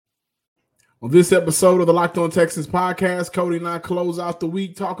On this episode of the Locked On Texans podcast, Cody and I close out the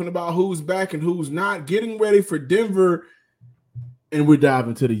week talking about who's back and who's not, getting ready for Denver, and we're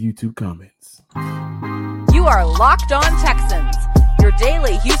diving into the YouTube comments. You are Locked On Texans, your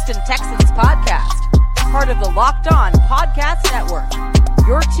daily Houston Texans podcast, part of the Locked On Podcast Network,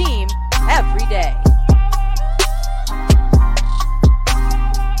 your team every day.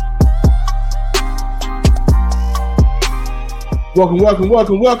 Welcome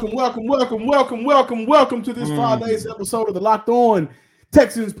to this Friday's episode of the Locked On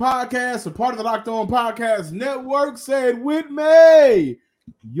Texans podcast, a part of the Locked On Podcast Network. Say it with me.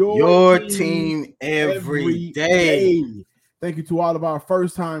 Your team every day. Thank you to all of our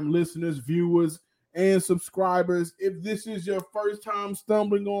first-time listeners, viewers, and subscribers. If this is your first time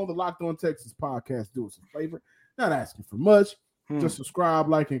stumbling on the Locked On Texans podcast, do us a favor. Not asking for much. Just subscribe,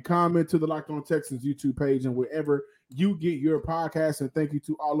 like, and comment to the Locked On Texans YouTube page and wherever you get your podcast. And thank you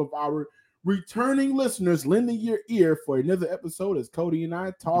to all of our returning listeners lending your ear for another episode as Cody and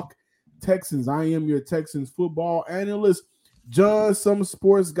I talk Texans. I am your Texans football analyst, John Some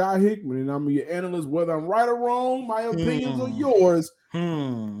Sports Guy Hickman, and I'm your analyst. Whether I'm right or wrong, my opinions are yours.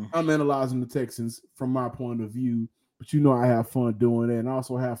 I'm analyzing the Texans from my point of view, but you know I have fun doing that, and I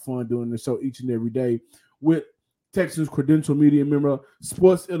also have fun doing the show each and every day with Texans credential media member,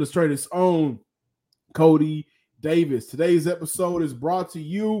 Sports Illustrated's own Cody Davis. Today's episode is brought to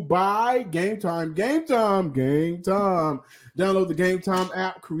you by Game Time. Download the Game Time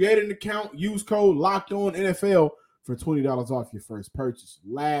app, create an account, use code LOCKEDONNFL for $20 off your first purchase.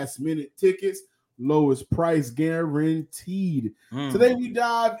 Last minute tickets, lowest price guaranteed. Today we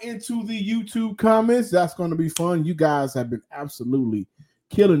dive into the YouTube comments. That's going to be fun. You guys have been absolutely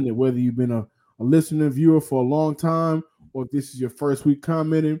killing it, whether you've been a listener and viewer for a long time or if this is your first week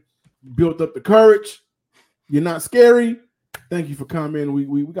commenting. Built up the courage. You're not scary. Thank you for commenting.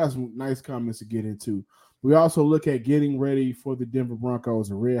 We got some nice comments to get into. We also look at getting ready for the Denver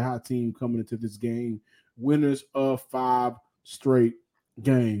Broncos, a red hot team coming into this game, winners of 5 straight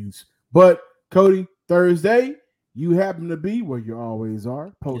games. But Cody, Thursday, you happen to be where you always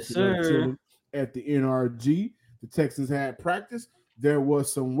are, posted at the NRG. The Texans had practice. There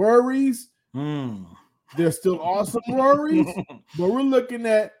was some worries. There's still awesome worries, but we're looking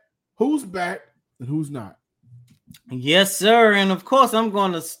at who's back and who's not. Yes, sir. And of course, I'm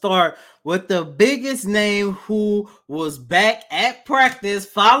going to start with the biggest name who was back at practice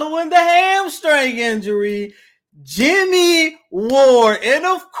following the hamstring injury, Jimmy Ward. And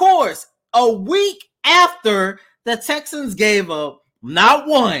of course, a week after the Texans gave up not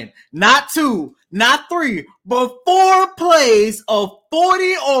 1, not 2, not 3, but 4 plays of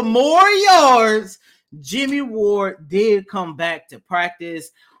 40 or more yards, Jimmy Ward did come back to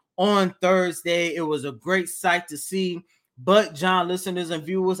practice on Thursday. It was a great sight to see. But, John, listeners and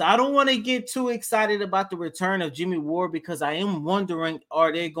viewers, I don't want to get too excited about the return of Jimmy Ward because I am wondering,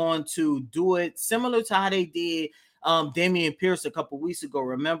 are they going to do it similar to how they did Dameon Pierce a couple weeks ago?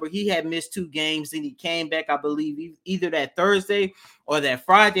 Remember, he had missed 2 games and he came back, I believe, either that Thursday or that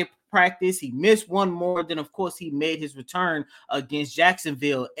Friday practice. He missed 1 more. Then, of course, he made his return against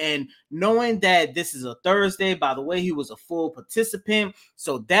Jacksonville. And knowing that this is a Thursday, by the way, he was a full participant.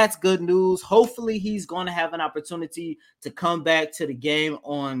 So that's good news. Hopefully, he's going to have an opportunity to come back to the game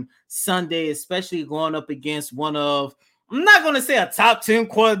on Sunday, especially going up against one of, I'm not going to say a top 10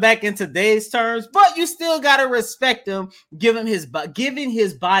 quarterback in today's terms, but you still got to respect him, giving his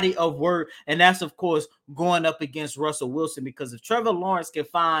body of work. And that's, of course, going up against Russell Wilson, because if Trevor Lawrence can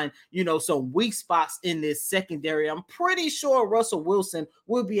find, some weak spots in this secondary, I'm pretty sure Russell Wilson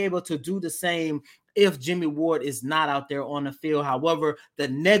will be able to do the same if Jimmy Ward is not out there on the field. However, the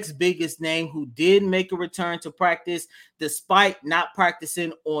next biggest name who did make a return to practice, despite not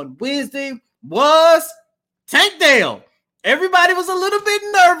practicing on Wednesday, was Tank Dell. Everybody was a little bit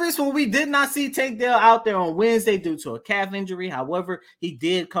nervous when we did not see Tank Dell out there on Wednesday due to a calf injury. However, he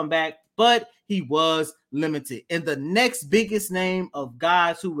did come back, but he was limited. And the next biggest name of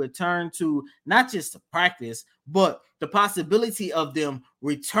guys who returned to not just to practice, but the possibility of them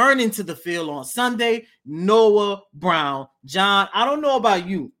returning to the field on Sunday, Noah Brown. John, I don't know about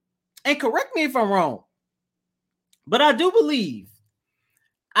you, and correct me if I'm wrong, but I do believe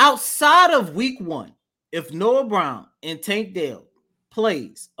outside of week 1, if Noah Brown and Tank Dell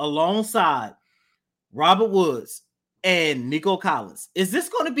plays alongside Robert Woods and Nico Collins, is this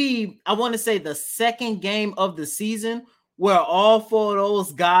going to be, I want to say, the second game of the season where all 4 of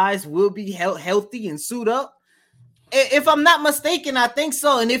those guys will be healthy and suit up? If I'm not mistaken, I think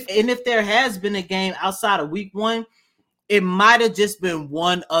so. And if there has been a game outside of week 1, it might have just been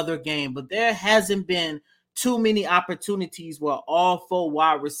one other game, but there hasn't been too many opportunities where all 4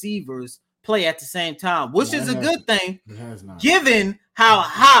 wide receivers play at the same time, which is a good thing, It has not. Given how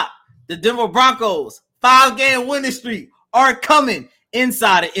hot the Denver Broncos 5-game winning streak are coming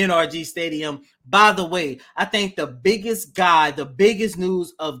inside of NRG Stadium. By the way, I think the biggest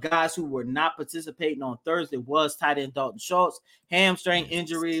news of guys who were not participating on Thursday was tight end Dalton Schultz, hamstring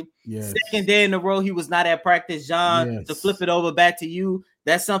injury. Yes. Second day in a row he was not at practice. John, to flip it over back to you,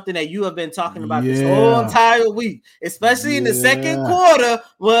 that's something that you have been talking about this whole entire week, especially in the second quarter,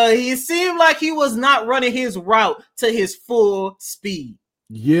 where he seemed like he was not running his route to his full speed.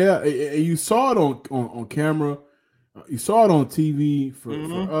 Yeah, you saw it on camera. You saw it on TV for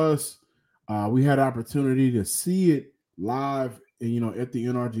us. We had opportunity to see it live, at the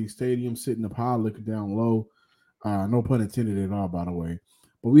NRG Stadium, sitting up high, looking down low. No pun intended at all, by the way.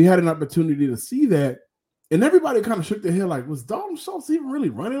 But we had an opportunity to see that, and everybody kind of shook their head like, was Dalton Schultz even really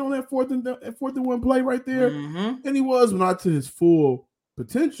running on that fourth and one play right there? And he was, but not to his full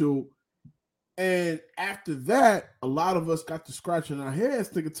potential. And after that, a lot of us got to scratching our heads,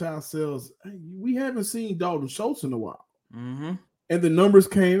 thinking to ourselves, hey, we haven't seen Dalton Schultz in a while. And the numbers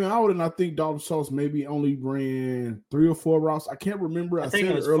came out, and I think Dalton Schultz maybe only ran 3 or 4 routes. I can't remember. I said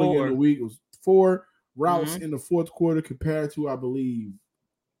it earlier in the week. It was 4 routes in the fourth quarter compared to, I believe,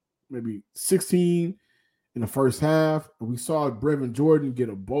 maybe 16 in the first half. And we saw Brevin Jordan get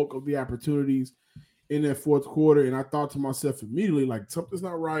a bulk of the opportunities in that fourth quarter. And I thought to myself immediately, like, something's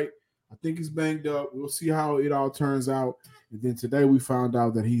not right. I think he's banged up. We'll see how it all turns out. And then today we found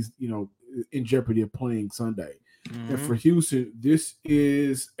out that he's, in jeopardy of playing Sunday. And for Houston, this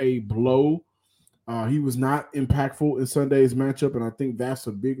is a blow. He was not impactful in Sunday's matchup, and I think that's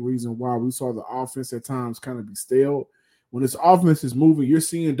a big reason why we saw the offense at times kind of be stale. When this offense is moving, you're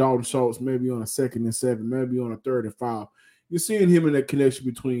seeing Dalton Schultz maybe on a 2nd and 7, maybe on a 3rd and 5. You're seeing him in that connection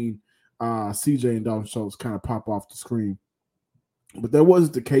between CJ and Dalton Schultz kind of pop off the screen. But that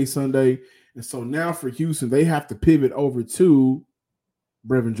wasn't the case Sunday. And so now for Houston, they have to pivot over to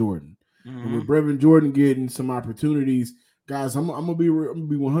Brevin Jordan. And with Brevin Jordan getting some opportunities, guys, I'm gonna be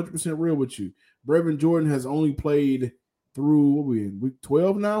 100% real with you. Brevin Jordan has only played through, what are we in, week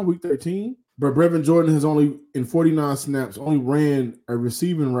 12 now, week 13? But Brevin Jordan has only, in 49 snaps, only ran a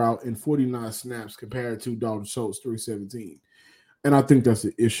receiving route in 49 snaps compared to Dalton Schultz, 317. And I think that's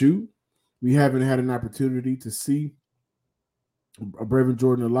an issue. We haven't had an opportunity to see Brevin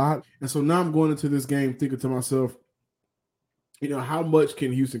Jordan a lot. And so now I'm going into this game thinking to myself, how much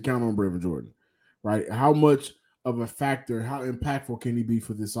can Houston count on Brevin Jordan, right? How much of a factor, how impactful can he be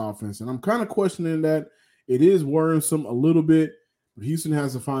for this offense? And I'm kind of questioning that. It is worrisome a little bit, but Houston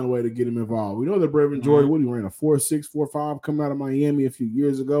has to find a way to get him involved. We know that Brevin Jordan, he ran a 4.6, 4.5 coming out of Miami a few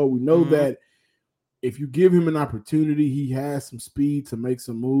years ago. We know that if you give him an opportunity, he has some speed to make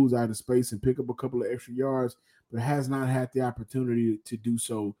some moves out of space and pick up a couple of extra yards, but has not had the opportunity to do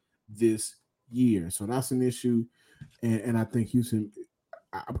so this year. So that's an issue. And I think Houston,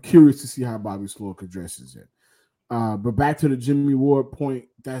 I'm curious to see how Bobby Slowick addresses it. But back to the Jimmy Ward point,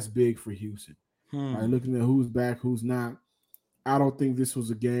 that's big for Houston. Right, looking at who's back, who's not. I don't think this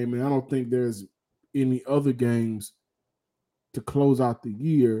was a game, and I don't think there's any other games to close out the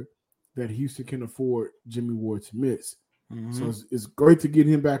year that Houston can afford Jimmy Ward to miss. So it's great to get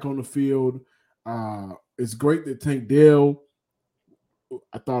him back on the field. It's great that Tank Dell,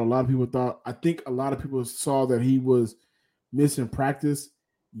 I think a lot of people saw that he was missing practice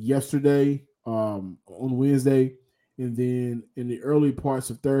yesterday on Wednesday. And then in the early parts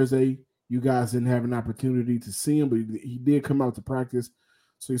of Thursday, you guys didn't have an opportunity to see him, but he did come out to practice.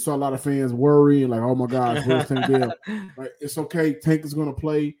 So you saw a lot of fans worrying, like, oh my gosh, where's Tank Dell? Right? It's okay. Tank is going to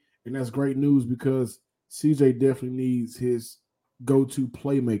play, and that's great news because CJ definitely needs his go-to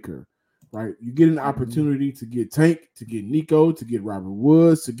playmaker. Right, you get an opportunity to get Tank, to get Nico, to get Robert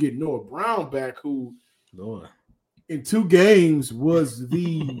Woods, to get Noah Brown back, who in 2 games was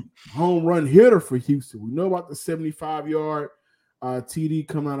the home run hitter for Houston. We know about the 75-yard TD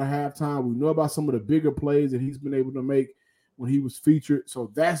coming out of halftime. We know about some of the bigger plays that he's been able to make when he was featured.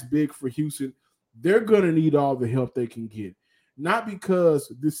 So that's big for Houston. They're going to need all the help they can get, not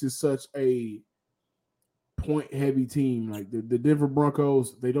because this is such a point-heavy team. Like the Denver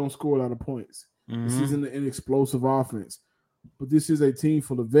Broncos, they don't score a lot of points. This isn't an explosive offense. But this is a team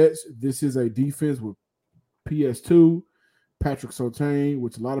full of vets. This is a defense with PS2, Patrick Surtain,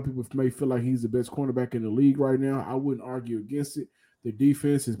 which a lot of people may feel like he's the best cornerback in the league right now. I wouldn't argue against it. The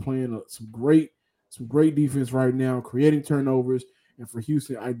defense is playing some great defense right now, creating turnovers. And for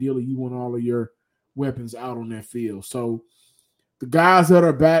Houston, ideally, you want all of your weapons out on that field. So the guys that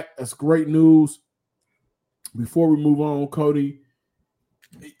are back, that's great news. Before we move on, Cody,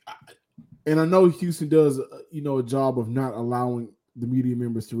 and I know Houston does, a job of not allowing the media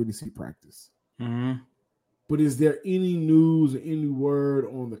members to really see practice. Mm-hmm. But is there any news or any word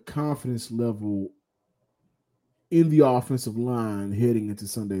on the confidence level in the offensive line heading into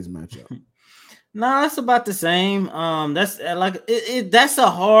Sunday's matchup? No, it's about the same. That's like that's a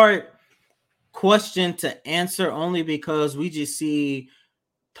hard question to answer only because we just see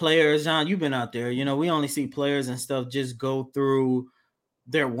players. John, you've been out there. We only see players and stuff just go through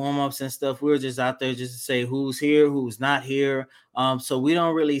their warm-ups and stuff. We're just out there just to say who's here, who's not here. So we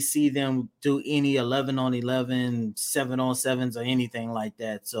don't really see them do any 11 on 11, 7 on 7s or anything like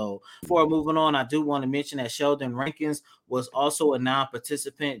that. So before moving on, I do want to mention that Sheldon Rankins was also a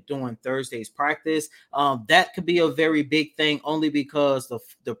non-participant during Thursday's practice. That could be a very big thing only because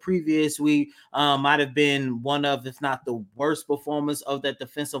the previous week might have been one of, if not the worst performance of that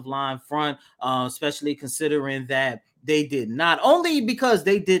defensive line front, especially considering that they did not, only because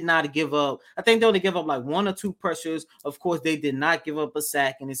they did not give up. I think they only give up like 1 or 2 pressures. Of course, they did not give up a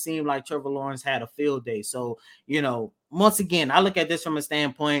sack, and it seemed like Trevor Lawrence had a field day. So, once again, I look at this from a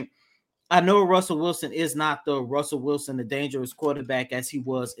standpoint. I know Russell Wilson is not the Russell Wilson, the dangerous quarterback as he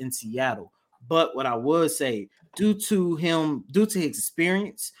was in Seattle. But what I would say, due to his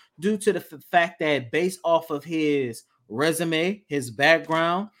experience, due to the fact that based off of his resume, his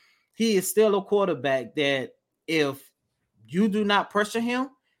background, he is still a quarterback that if you do not pressure him,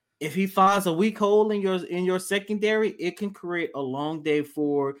 if he finds a weak hole in your secondary, it can create a long day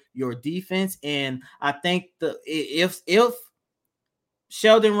for your defense. And I think if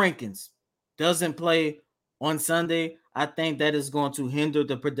Sheldon Rankins doesn't play on Sunday, I think that is going to hinder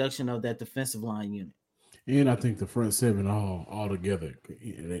the production of that defensive line unit. And I think the front seven all together.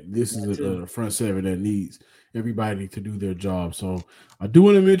 This is a front seven that needs everybody to do their job. So I do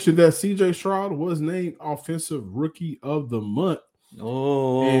want to mention that C.J. Stroud was named Offensive Rookie of the Month.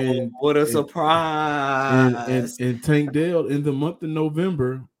 Oh, what a surprise. And Tank Dell in the month of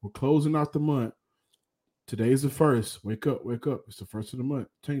November, we're closing out the month. Today's the first. Wake up. It's the first of the month.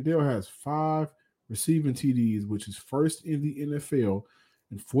 Tank Dell has 5 receiving TDs, which is first in the NFL,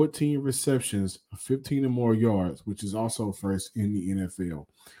 and 14 receptions, 15 or more yards, which is also first in the NFL.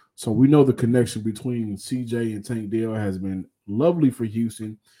 So we know the connection between CJ and Tank Dell has been lovely for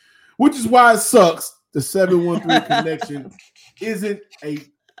Houston, which is why it sucks. The 713 connection isn't a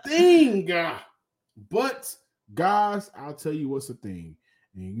thing. But, guys, I'll tell you what's a thing.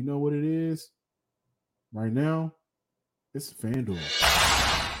 And you know what it is? Right now, it's FanDuel.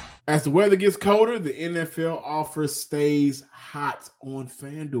 As the weather gets colder, the NFL offer stays hot on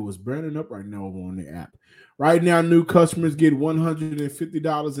FanDuel. It's burning up right now over on the app. Right now, new customers get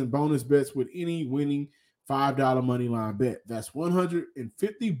 $150 in bonus bets with any winning $5 money line bet. That's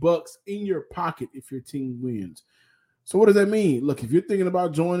 $150 in your pocket if your team wins. So what does that mean? Look, if you're thinking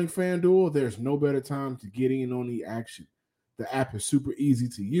about joining FanDuel, there's no better time to get in on the action. The app is super easy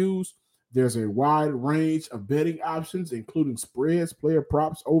to use. There's a wide range of betting options, including spreads, player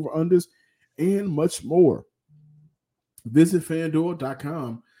props, over-unders, and much more. Visit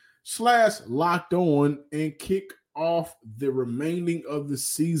FanDuel.com/lockedon and kick off the remaining of the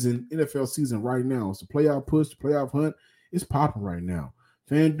season, NFL season right now. It's the playoff push, the playoff hunt is popping right now.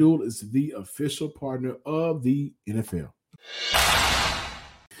 FanDuel is the official partner of the NFL.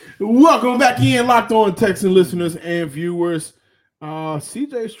 Welcome back in, Locked On Texan listeners and viewers.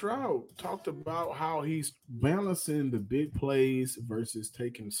 CJ Stroud talked about how he's balancing the big plays versus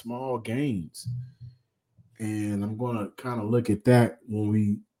taking small gains. And I'm going to kind of look at that when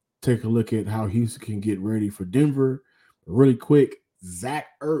we take a look at how Houston can get ready for Denver. Really quick, Zach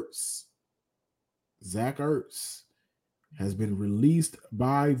Ertz has been released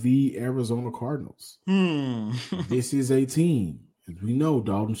by the Arizona Cardinals. This is a team. As we know,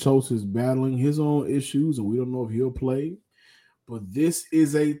 Dalton Schultz is battling his own issues, and we don't know if he'll play. But this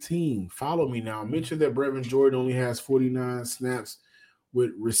is a team. Follow me now. I mentioned that Brevin Jordan only has 49 snaps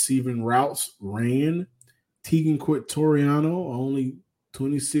with receiving routes ran. Tegan Quattoriano only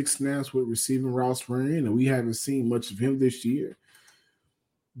 26 snaps with receiving routes ran, and we haven't seen much of him this year.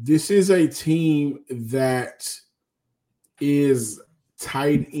 This is a team that is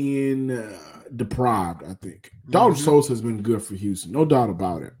tight end deprived, I think. Dalton Schultz has been good for Houston, no doubt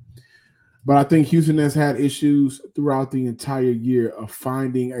about it. But I think Houston has had issues throughout the entire year of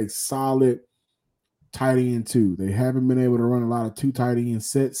finding a solid tight end too. They haven't been able to run a lot of 2 tight end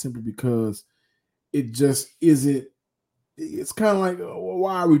sets simply because it just isn't. It's kind of like,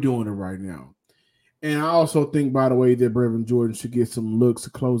 why are we doing it right now? And I also think, by the way, that Brevin Jordan should get some looks to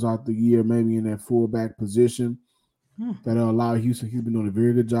close out the year, maybe in that fullback position. That'll allow Houston. He's been doing a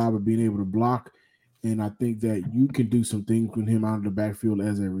very good job of being able to block. And I think that you can do some things with him out of the backfield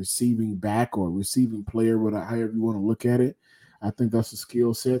as a receiving back or receiving player, however you want to look at it. I think that's a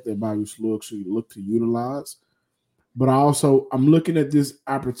skill set that Bobby Slough should look to utilize. But I'm looking at this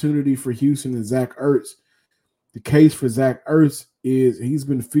opportunity for Houston and Zach Ertz. The case for Zach Ertz is he's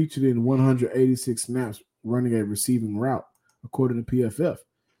been featured in 186 snaps running a receiving route, according to PFF.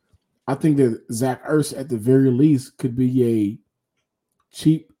 I think that Zach Ertz, at the very least, could be a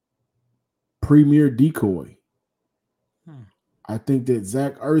cheap premier decoy. I think that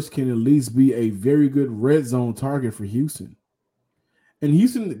Zach Ertz can at least be a very good red zone target for Houston. And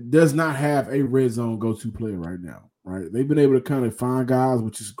Houston does not have a red zone go-to player right now, right? They've been able to kind of find guys,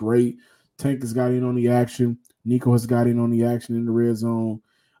 which is great. Tank has got in on the action. Nico has got in on the action in the red zone.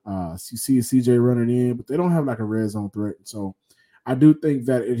 You see CJ running in, but they don't have like a red zone threat. So I do think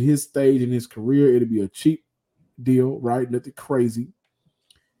that at his stage in his career, it'll be a cheap deal, right? Nothing crazy.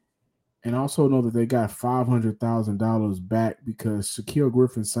 And I also know that they got $500,000 back because Shaquille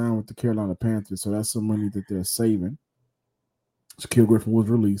Griffin signed with the Carolina Panthers. So that's some money that they're saving. Shaquille Griffin was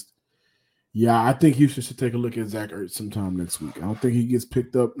released. Yeah, I think Houston should take a look at Zach Ertz sometime next week. I don't think he gets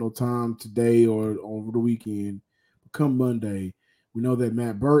picked up no time today or over the weekend. But come Monday, we know that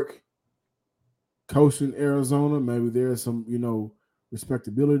Matt Burke coached in Arizona. Maybe there's some,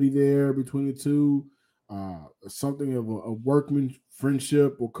 respectability there between the two. Something of a workman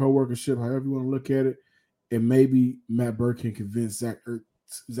friendship or co-workership, however you want to look at it. And maybe Matt Burke can convince Zach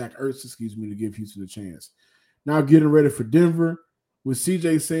Ertz, to give Houston a chance. Now getting ready for Denver. With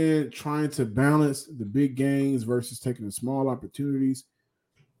CJ saying trying to balance the big games versus taking the small opportunities.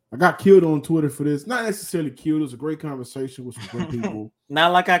 I got killed on Twitter for this. Not necessarily killed. It was a great conversation with some great people.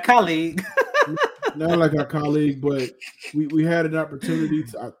 Not like our colleague. Not like our colleague, but we had an opportunity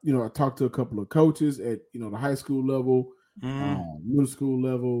to, I talked to a couple of coaches at, the high school level, middle school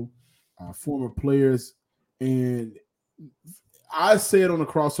level, former players. And I said on the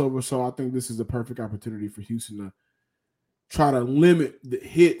crossover show, I think this is a perfect opportunity for Houston to try to limit the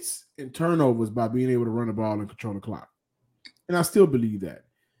hits and turnovers by being able to run the ball and control the clock. And I still believe that.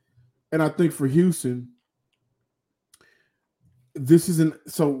 And I think for Houston,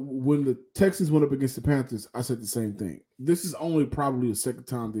 so when the Texans went up against the Panthers, I said the same thing. This is only probably the second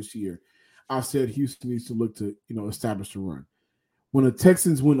time this year I said Houston needs to look to, establish the run. When the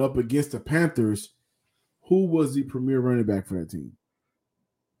Texans went up against the Panthers, who was the premier running back for that team?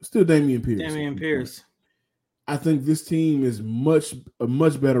 Still Dameon Pierce. Dameon Pierce. I think this team is a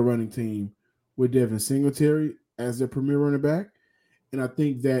much better running team with Devin Singletary as their premier running back. And I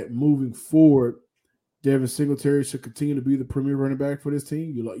think that moving forward, Devin Singletary should continue to be the premier running back for this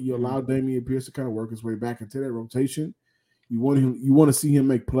team. You allow Dameon Pierce to kind of work his way back into that rotation. You want to see him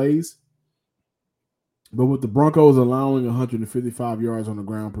make plays. But with the Broncos allowing 155 yards on the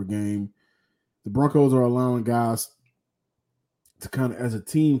ground per game, the Broncos are allowing guys to kind of, as a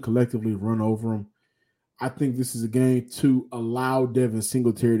team, collectively run over them. I think this is a game to allow Devin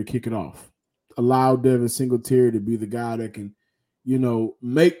Singletary to kick it off. Allow Devin Singletary to be the guy that can,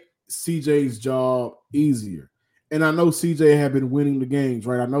 make CJ's job easier. And I know CJ have been winning the games,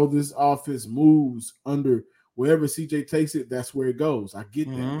 right? I know this offense moves under wherever CJ takes it, that's where it goes. I get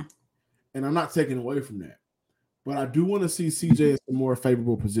that. And I'm not taking away from that. But I do want to see CJ in some more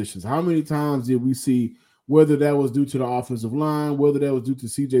favorable positions. How many times did we see, whether that was due to the offensive line, whether that was due to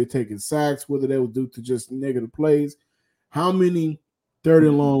CJ taking sacks, whether that was due to just negative plays, how many third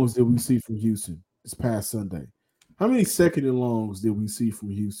and longs did we see from Houston this past Sunday? How many second and longs did we see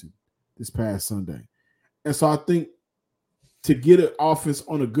from Houston this past Sunday? And so I think to get an offense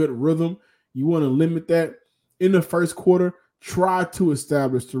on a good rhythm, you want to limit that. In the first quarter, try to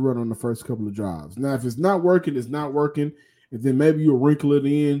establish the run on the first couple of drives. Now, if it's not working, it's not working. And then maybe you'll wrinkle it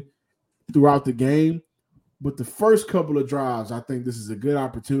in throughout the game. But the first couple of drives, I think this is a good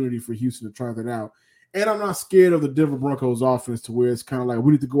opportunity for Houston to try that out. And I'm not scared of the Denver Broncos offense to where it's kind of like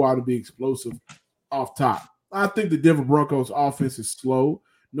we need to go out and be explosive off top. I think the Denver Broncos offense is slow.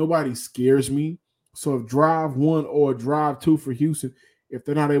 Nobody scares me. So if drive one or drive two for Houston, if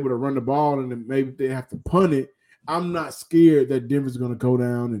they're not able to run the ball and then maybe they have to punt it, I'm not scared that Denver's going to go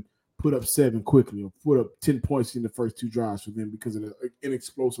down and put up 7 quickly or put up 10 points in the first 2 drives for them because of an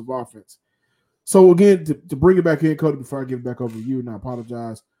explosive offense. So, again, to bring it back in, Cody, before I give it back over to you, and I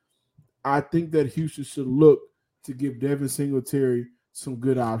apologize, I think that Houston should look to give Devin Singletary some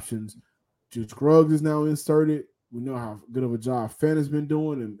good options. Juice Scruggs is now inserted. We know how good of a job Fenn has been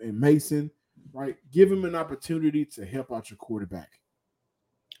doing and Mason, right? Give him an opportunity to help out your quarterback.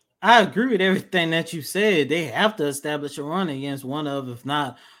 I agree with everything that you said. They have to establish a run against one of, if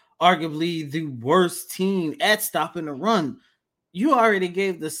not arguably the worst team at stopping the run. You already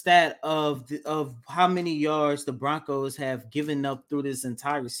gave the stat of how many yards the Broncos have given up through this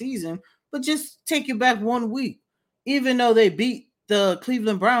entire season, but just take it back 1 week. even though they beat the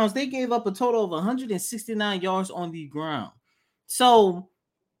Cleveland Browns, they gave up a total of 169 yards on the ground. So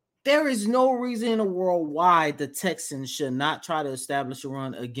there is no reason in the world why the Texans should not try to establish a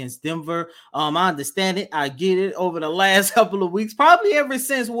run against Denver. I understand it. I get it. Over the last couple of weeks, probably ever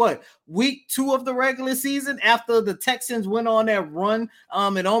since week 2 of the regular season, after the Texans went on that run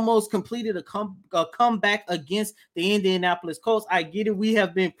and almost completed a comeback against the Indianapolis Colts. I get it. We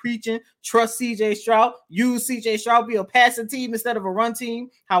have been preaching, trust CJ Stroud, use CJ Stroud, be a passing team instead of a run team.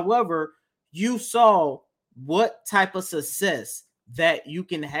 However, you saw what type of success that you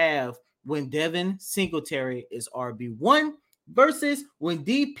can have when Devin Singletary is RB1 versus when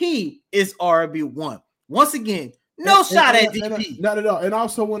DP is RB1. Once again, no shot at DP. Not at all. And I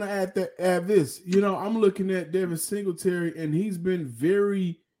also want to add this. I'm looking at Devin Singletary, and he's been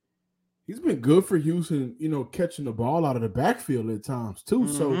good for Houston, catching the ball out of the backfield at times too.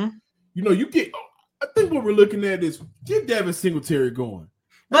 Mm-hmm. So, I think what we're looking at is get Devin Singletary going.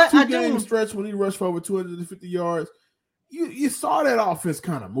 But 2-game stretch when he rushed for over 250 yards. You saw that offense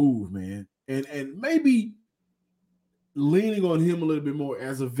kind of move, man, and maybe leaning on him a little bit more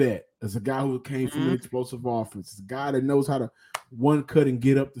as a vet, as a guy who came from an explosive offense, as a guy that knows how to one cut and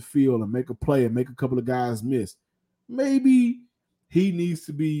get up the field and make a play and make a couple of guys miss. Maybe he needs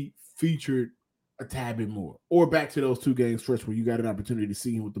to be featured a tad bit more, or back to those 2-game stretch where you got an opportunity to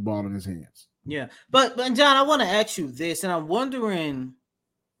see him with the ball in his hands. Yeah, but John, I want to ask you this, and I'm wondering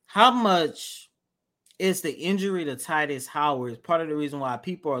how much is the injury to Titus Howard is part of the reason why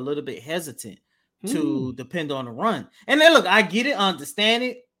people are a little bit hesitant to depend on the run. And then look, I get it, understand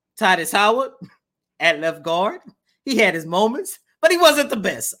it. Titus Howard at left guard, he had his moments, but he wasn't the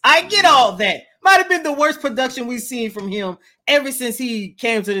best. I get all that. Might have been the worst production we've seen from him ever since he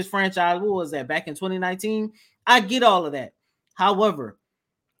came to this franchise. What was that, back in 2019? I get all of that. However,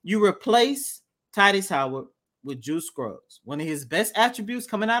 you replace Titus Howard with Juice Scruggs. One of his best attributes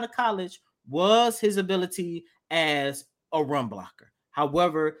coming out of college was his ability as a run blocker.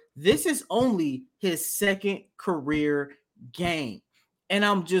 However, this is only his second career game. And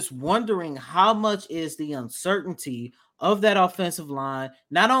I'm just wondering how much is the uncertainty of that offensive line.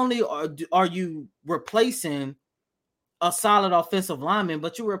 Not only are you replacing a solid offensive lineman,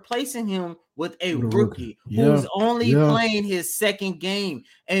 but you're replacing him with a rookie who's only playing his second game.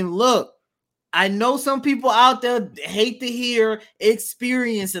 And look, I know some people out there hate to hear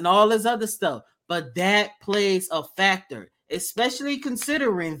experience and all this other stuff, but that plays a factor, especially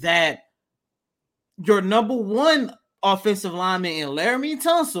considering that your number one offensive lineman in Laramie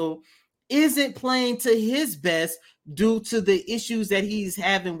Tunsil isn't playing to his best due to the issues that he's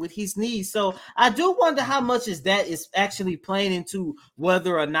having with his knees. So I do wonder how much is actually playing into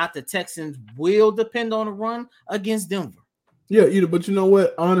whether or not the Texans will depend on a run against Denver. Yeah, but you know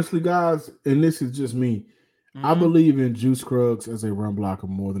what? Honestly, guys, and this is just me, I believe in Juice Scruggs as a run blocker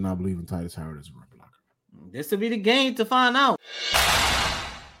more than I believe in Titus Howard as a run blocker. This will be the game to find out.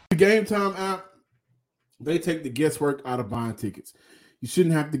 The Game Time app, they take the guesswork out of buying tickets. You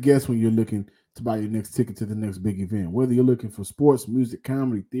shouldn't have to guess when you're looking to buy your next ticket to the next big event. Whether you're looking for sports, music,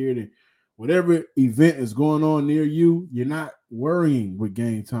 comedy, theater, whatever event is going on near you, you're not worrying with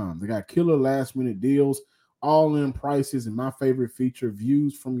Game Time. They got killer last-minute deals, all-in prices, and my favorite feature,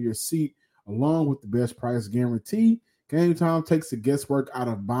 views from your seat, along with the best price guarantee. Game Time takes the guesswork out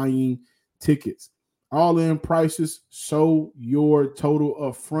of buying tickets. All-in prices show your total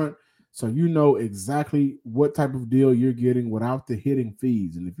up front, so you know exactly what type of deal you're getting without the hidden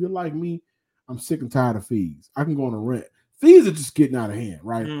fees. And if you're like me, I'm sick and tired of fees. I can go on a rent. Fees are just getting out of hand,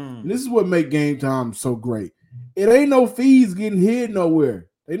 right? And this is what makes Game Time so great. It ain't no fees getting hid nowhere.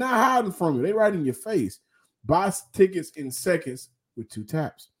 They're not hiding from you. They right in your face. Buy tickets in seconds with 2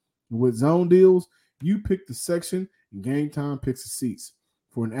 taps. With zone deals, you pick the section and Game Time picks the seats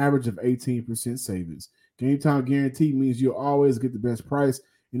for an average of 18% savings. Game Time guarantee means you'll always get the best price.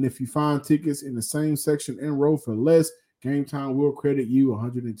 And if you find tickets in the same section and row for less, Game Time will credit you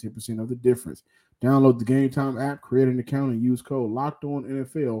 110% of the difference. Download the Game Time app, create an account, and use code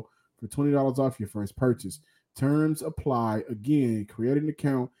LOCKEDONNFL for $20 off your first purchase. Terms apply. Again, create an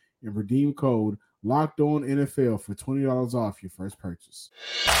account and redeem code LOCKEDONNFL for $20 off your first purchase.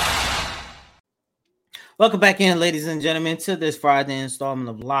 Welcome back in, ladies and gentlemen, to this Friday installment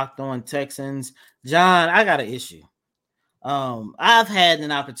of Locked On Texans. John, I got an issue. I've had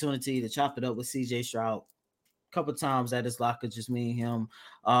an opportunity to chop it up with CJ Stroud a couple times at his locker, just me and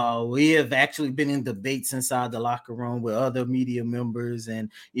him. We have actually been in debates inside the locker room with other media members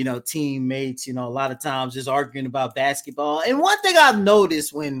and, teammates, a lot of times just arguing about basketball. And one thing I've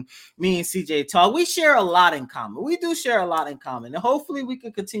noticed when me and CJ talk, we share a lot in common. We do share a lot in common, and hopefully we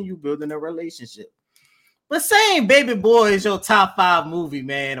can continue building a relationship. But saying Baby Boy is your top 5 movie,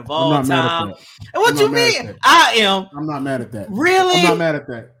 man, of all time. And what you mean? I am. I'm not mad at that. Really? I'm not mad at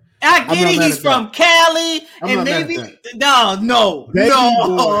that. I get it. He's from Cali, and maybe no.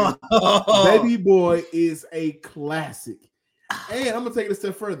 Baby Boy is a classic. And I'm gonna take it a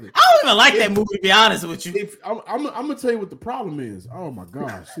step further. I don't even like that movie, to be honest with you. I'm gonna tell you what the problem is. Oh my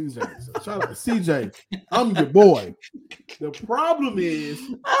gosh, CJ. Shout out to CJ. I'm your boy. The problem is,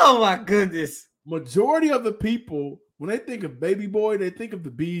 oh my goodness. Majority of the people, when they think of Baby Boy, they think of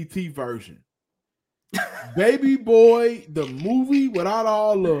the BET version. Baby Boy, the movie without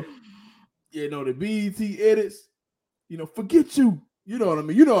all the, the BET edits, forget you. You know what I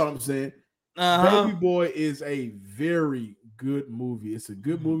mean? You know what I'm saying? Baby Boy is a very good movie. It's a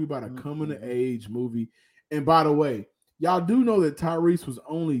good movie about a coming of age movie. And by the way, y'all do know that Tyrese was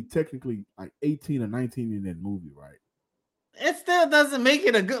only technically like 18 or 19 in that movie, right? It still doesn't make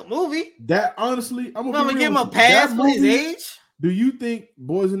it a good movie. That honestly, I'm gonna give him a pass for his age. Do you think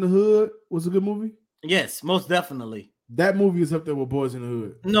Boys in the Hood was a good movie? Yes, most definitely. That movie is up there with Boys in the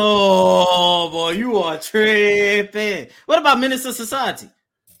Hood. No, boy, you are tripping. What about Menace to Society?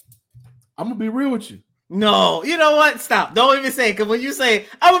 I'm gonna be real with you. No, you know what? Stop. Don't even say it. Because when you say,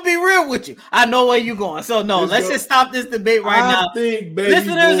 I'm going to be real with you, I know where you're going. So, no, let's just stop this debate right now.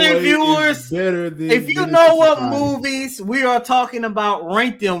 Listeners and viewers, if you know what movies we are talking about,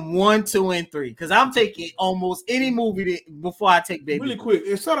 rank them 1, 2, and 3. Because I'm taking almost any movie before I take Baby. Really quick,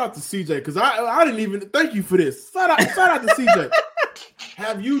 and shout out to CJ, because I didn't even thank you for this. Shout out to CJ.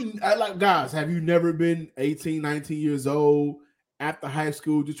 Have you never been 18, 19 years old after high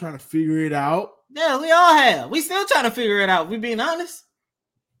school just trying to figure it out? Yeah, we all have. We still trying to figure it out. We being honest.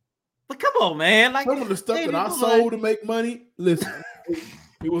 But come on, man. Like some of the stuff that I sold to make money, listen,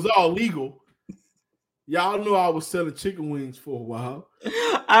 it was all legal. Y'all know I was selling chicken wings for a while.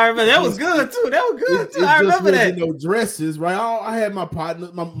 I remember that was good too. That was good too. I remember that. Dresses, right? I had my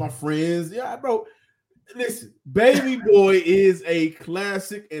partners, my friends. Yeah, bro. Listen, Baby Boy is a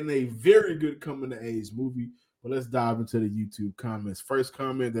classic and a very good coming of age movie. But let's dive into the YouTube comments. First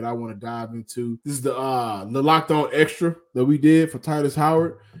comment that I want to dive into. This is the Locked On Extra that we did for Titus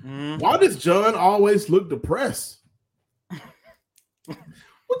Howard. Why does John always look depressed? What y'all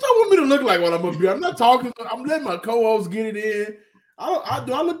want me to look like when I'm up here? I'm not talking. I'm letting my co-host get it in.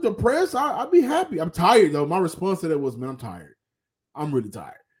 Do I look depressed? I'll be happy. I'm tired, though. My response to that was, man, I'm tired. I'm really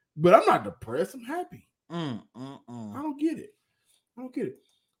tired. But I'm not depressed. I'm happy. I don't get it.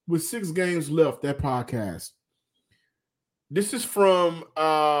 With 6 games left, that podcast. This is from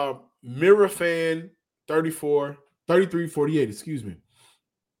Mirafan 3348, excuse me.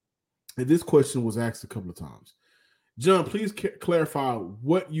 And this question was asked a couple of times. John, please clarify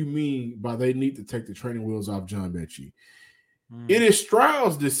what you mean by they need to take the training wheels off John Mechie. It is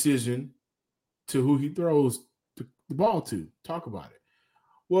Stroud's decision to who he throws the ball to. Talk about it.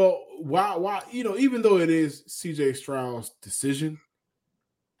 Well, why even though it is CJ Stroud's decision,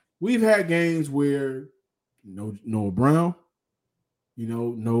 we've had games where Noah Brown,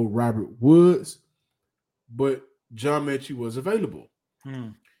 no Robert Woods, but John Mechie was available.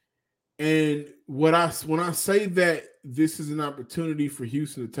 And when I say that this is an opportunity for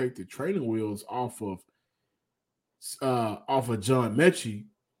Houston to take the training wheels off of John Mechie,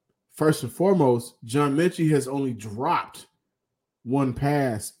 first and foremost, John Mechie has only dropped 1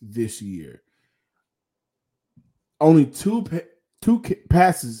 pass this year. Only two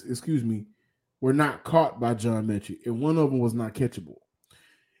passes, were not caught by John Mechie, and one of them was not catchable.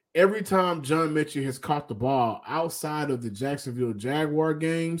 Every time John Mechie has caught the ball outside of the Jacksonville Jaguar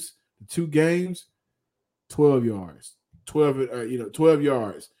games, the 2 games, 12 yards, 12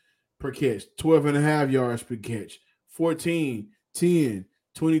 yards per catch, 12 and a half yards per catch, 14, 10,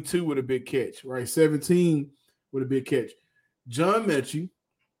 22 with a big catch, right? 17 with a big catch. John Mechie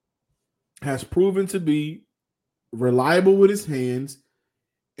has proven to be reliable with his hands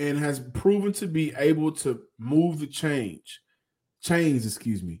and has proven to be able to move the chains.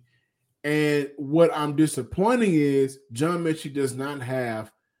 And what I'm disappointing is John Mechie does not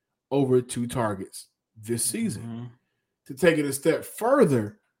have over 2 targets this season. To take it a step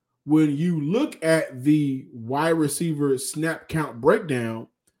further, when you look at the wide receiver snap count breakdown,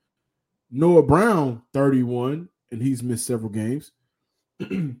 Noah Brown, 31, and he's missed several games.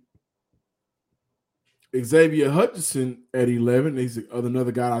 Xavier Hutchinson at 11. He's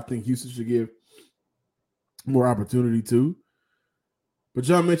another guy I think Houston should give more opportunity to. But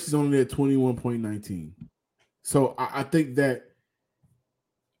John Mechie's only at 21.19. So I think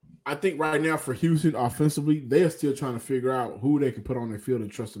right now for Houston offensively, they are still trying to figure out who they can put on their field and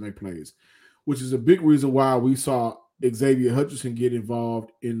trust to make plays, which is a big reason why we saw Xavier Hutchinson get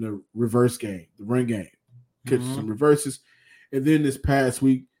involved in the reverse game, the run game. catching some reverses. And then this past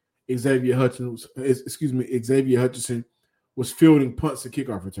week, Xavier Hutchinson was fielding punts and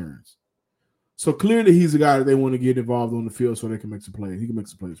kickoff returns. So clearly he's a guy that they want to get involved on the field so they can make some plays. He can make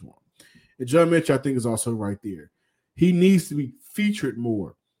some plays for him. And John Mitchell, I think, is also right there. He needs to be featured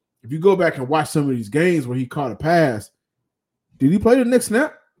more. If you go back and watch some of these games where he caught a pass, did he play the next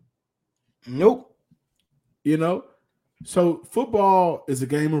snap? Nope. You know? So football is a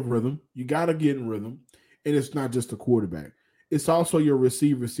game of rhythm. You got to get in rhythm. And it's not just a quarterback. It's also your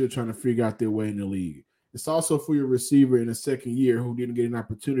receiver still trying to figure out their way in the league. It's also for your receiver in the second year who didn't get an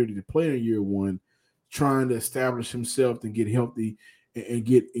opportunity to play in year one, trying to establish himself and get healthy and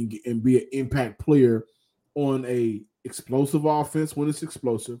be an impact player on a explosive offense when it's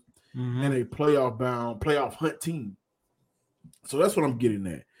explosive and a playoff hunt team. So that's what I'm getting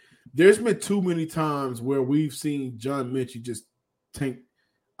at. There's been too many times where we've seen John Mitchell just tank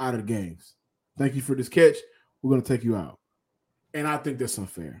out of the games. Thank you for this catch. We're going to take you out. And I think that's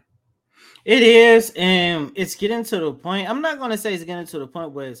unfair. It is, and it's getting to the point. I'm not going to say it's getting to the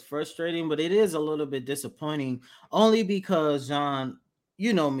point where it's frustrating, but it is a little bit disappointing only because, John,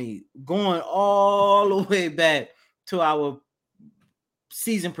 you know me, going all the way back to our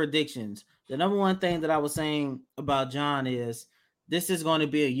season predictions. The number one thing that I was saying about John is this is going to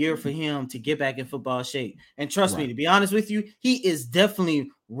be a year for him to get back in football shape. And trust me, to be honest with you, he is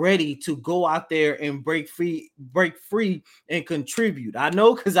definitely ready to go out there and break free and contribute. I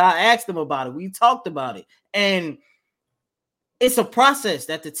know because I asked him about it. We talked about it. And it's a process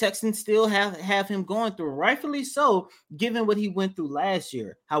that the Texans still have him going through, rightfully so, given what he went through last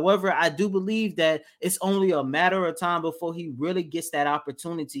year. However, I do believe that it's only a matter of time before he really gets that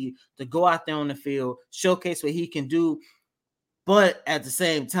opportunity to go out there on the field, showcase what he can do. But at the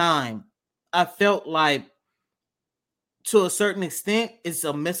same time, I felt like to a certain extent,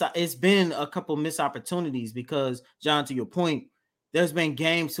 it's been a couple missed opportunities because, John, to your point, there's been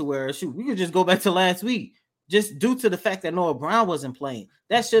games to where, we could just go back to last week, just due to the fact that Noah Brown wasn't playing.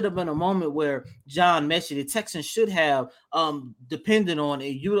 That should have been a moment where John Mechie, the Texans should have depended on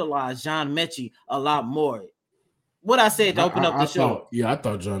and utilized John Mechie a lot more. What I said to open up the show. I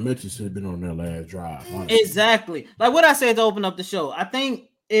thought John Mitchell should have been on their last drive. Honestly. Exactly. Like what I said to open up the show. I think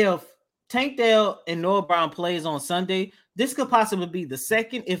if Tank Dell and Noah Brown plays on Sunday, this could possibly be the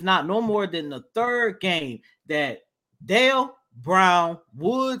second, if not no more than the third game that Dell, Brown,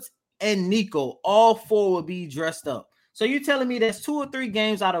 Woods, and Nico, all four will be dressed up. So you're telling me that's 2 or 3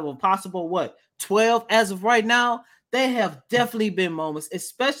 games out of a possible, 12 as of right now? They have definitely been moments,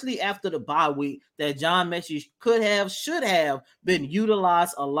 especially after the bye week, that John Mechie should have been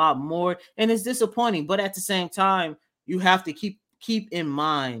utilized a lot more. And it's disappointing. But at the same time, you have to keep in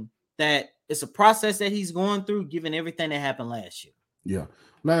mind that it's a process that he's going through, given everything that happened last year. Yeah.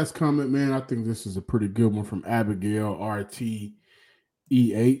 Last comment, man. I think this is a pretty good one from Abigail RTEH.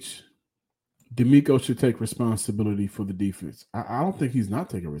 D'Amico should take responsibility for the defense. I don't think he's not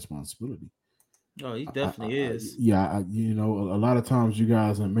taking responsibility. Oh, he definitely is. A lot of times you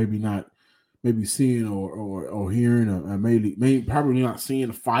guys are maybe seeing or hearing or maybe probably not seeing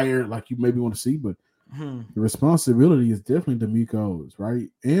the fire like you maybe want to see, but the responsibility is definitely D'Amico's, right?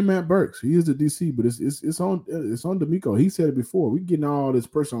 And Matt Burks. He is the DC, but it's on D'Amico. He said it before. We getting all this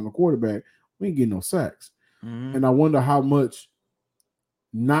pressure on the quarterback. We ain't getting no sacks. And I wonder how much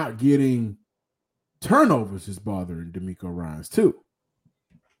not getting turnovers is bothering D'Amico Ryans too.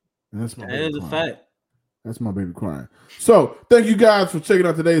 And that's my baby crying. Fact. That's my baby crying. So thank you guys for checking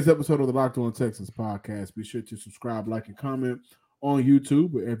out today's episode of the Locked On Texans podcast. Be sure to subscribe, like, and comment on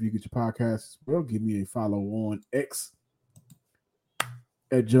YouTube, wherever you get your podcasts. Well, give me a follow on X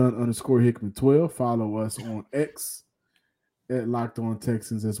at John_Hickman12. Follow us on X at Locked On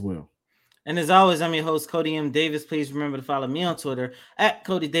Texans as well. And as always, I'm your host, Cody M. Davis. Please remember to follow me on Twitter at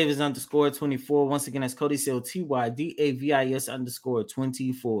CodyDavis_24. Once again, that's Cody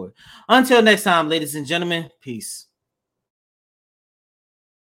COTYDAVIS_24. Until next time, ladies and gentlemen, peace.